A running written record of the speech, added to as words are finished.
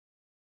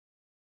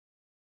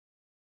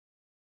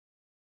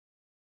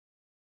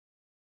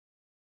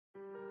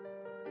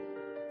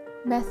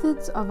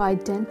Methods of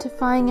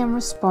identifying and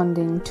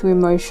responding to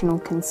emotional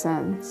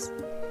concerns.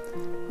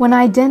 When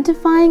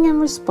identifying and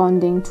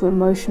responding to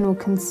emotional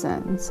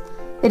concerns,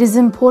 it is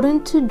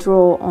important to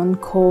draw on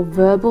core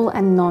verbal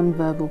and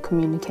non-verbal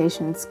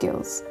communication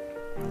skills.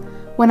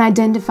 When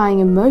identifying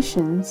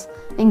emotions,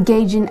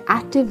 engage in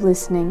active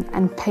listening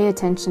and pay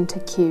attention to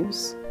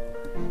cues.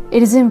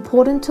 It is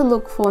important to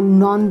look for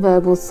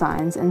non-verbal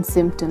signs and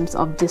symptoms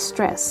of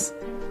distress.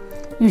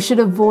 You should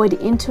avoid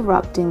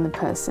interrupting the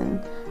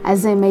person,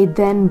 as they may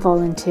then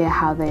volunteer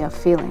how they are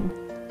feeling.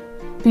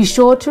 Be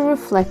sure to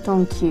reflect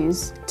on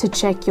cues to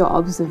check your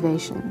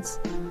observations.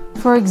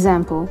 For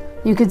example,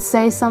 you could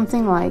say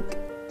something like,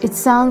 "It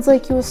sounds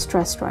like you are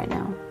stressed right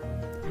now."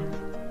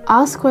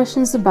 Ask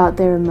questions about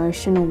their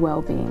emotional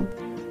well-being,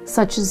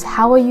 such as,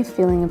 "How are you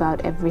feeling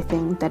about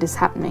everything that is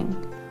happening?"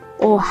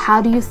 Or,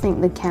 "How do you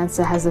think the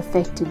cancer has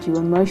affected you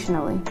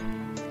emotionally?"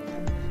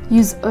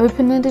 Use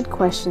open-ended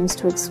questions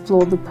to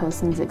explore the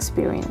person's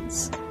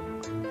experience.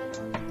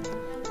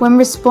 When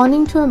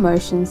responding to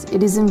emotions,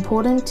 it is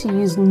important to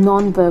use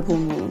non-verbal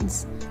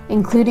means,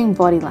 including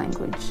body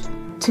language,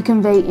 to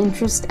convey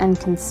interest and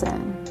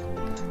concern.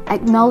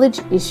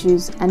 Acknowledge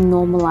issues and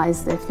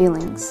normalize their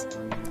feelings.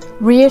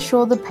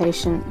 Reassure the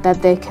patient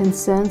that their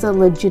concerns are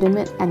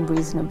legitimate and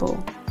reasonable.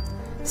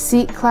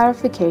 Seek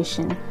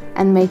clarification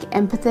and make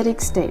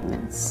empathetic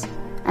statements,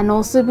 and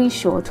also be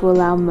sure to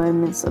allow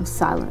moments of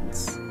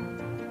silence.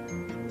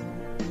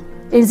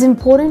 It is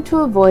important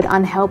to avoid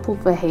unhelpful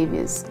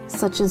behaviors,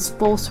 such as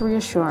false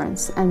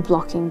reassurance and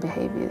blocking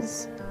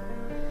behaviors.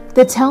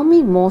 The Tell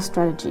Me More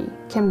strategy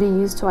can be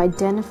used to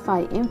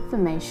identify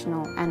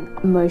informational and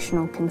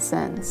emotional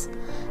concerns,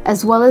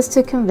 as well as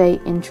to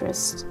convey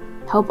interest,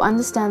 help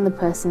understand the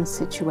person's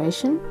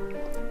situation,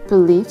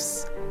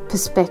 beliefs,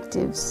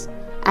 perspectives,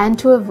 and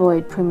to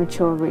avoid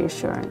premature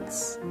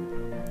reassurance.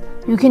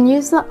 You can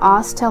use the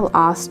Ask Tell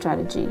Ask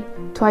strategy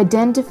to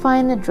identify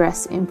and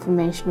address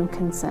informational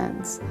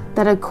concerns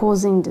that are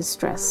causing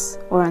distress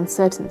or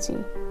uncertainty.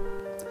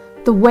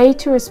 The way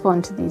to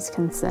respond to these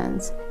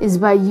concerns is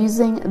by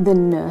using the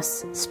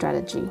nurse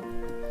strategy.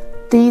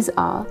 These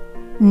are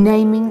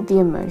naming the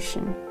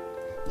emotion.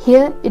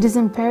 Here, it is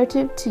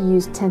imperative to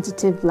use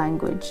tentative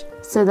language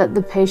so that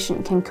the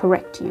patient can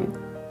correct you.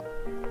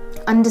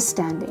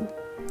 Understanding.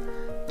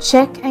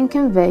 Check and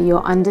convey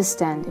your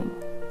understanding,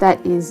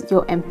 that is,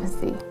 your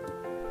empathy.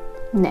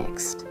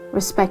 Next,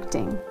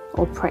 respecting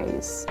or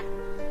praise,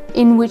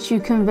 in which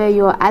you convey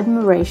your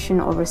admiration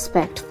or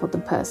respect for the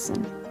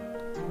person.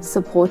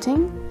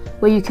 Supporting,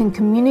 where you can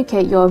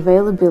communicate your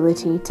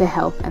availability to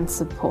help and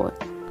support.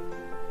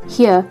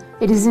 Here,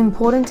 it is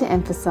important to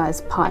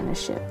emphasize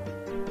partnership.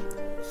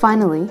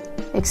 Finally,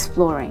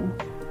 exploring.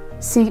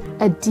 Seek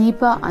a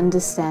deeper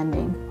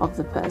understanding of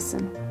the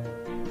person.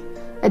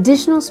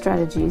 Additional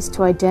strategies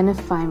to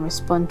identify and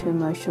respond to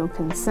emotional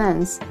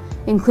concerns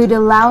include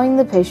allowing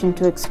the patient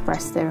to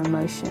express their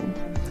emotion.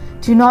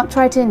 Do not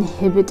try to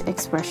inhibit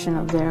expression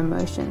of their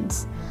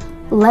emotions.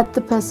 Let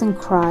the person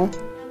cry,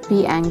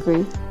 be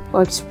angry,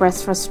 or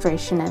express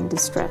frustration and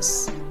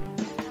distress.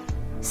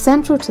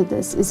 Central to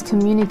this is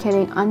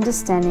communicating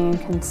understanding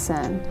and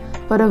concern,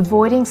 but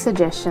avoiding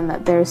suggestion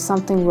that there is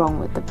something wrong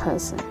with the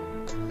person.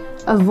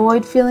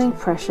 Avoid feeling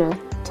pressure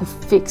to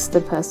fix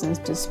the person's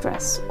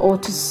distress or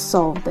to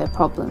solve their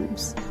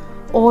problems,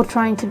 or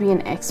trying to be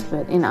an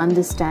expert in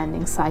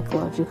understanding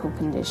psychological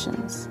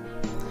conditions.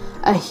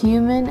 A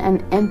human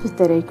and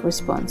empathetic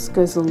response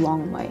goes a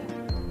long way.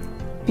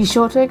 Be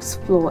sure to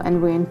explore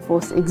and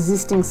reinforce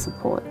existing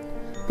support.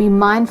 Be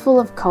mindful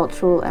of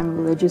cultural and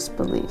religious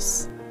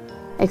beliefs.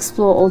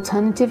 Explore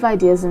alternative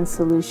ideas and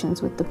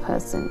solutions with the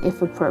person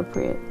if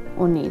appropriate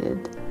or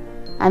needed,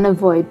 and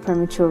avoid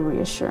premature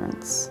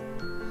reassurance.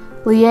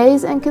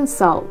 Liaise and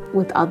consult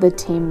with other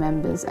team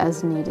members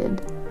as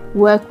needed.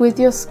 Work with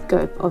your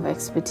scope of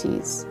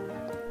expertise.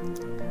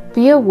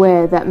 Be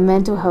aware that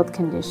mental health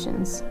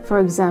conditions, for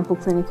example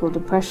clinical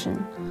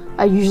depression,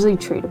 are usually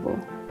treatable.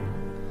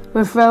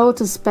 Referral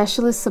to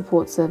specialist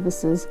support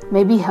services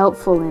may be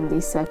helpful in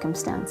these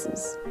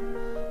circumstances.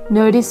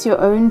 Notice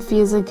your own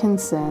fears and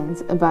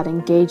concerns about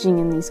engaging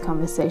in these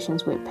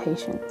conversations with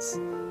patients,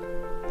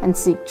 and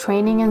seek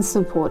training and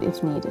support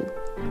if needed.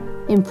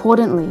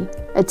 Importantly,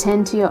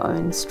 attend to your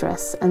own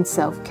stress and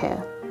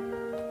self-care.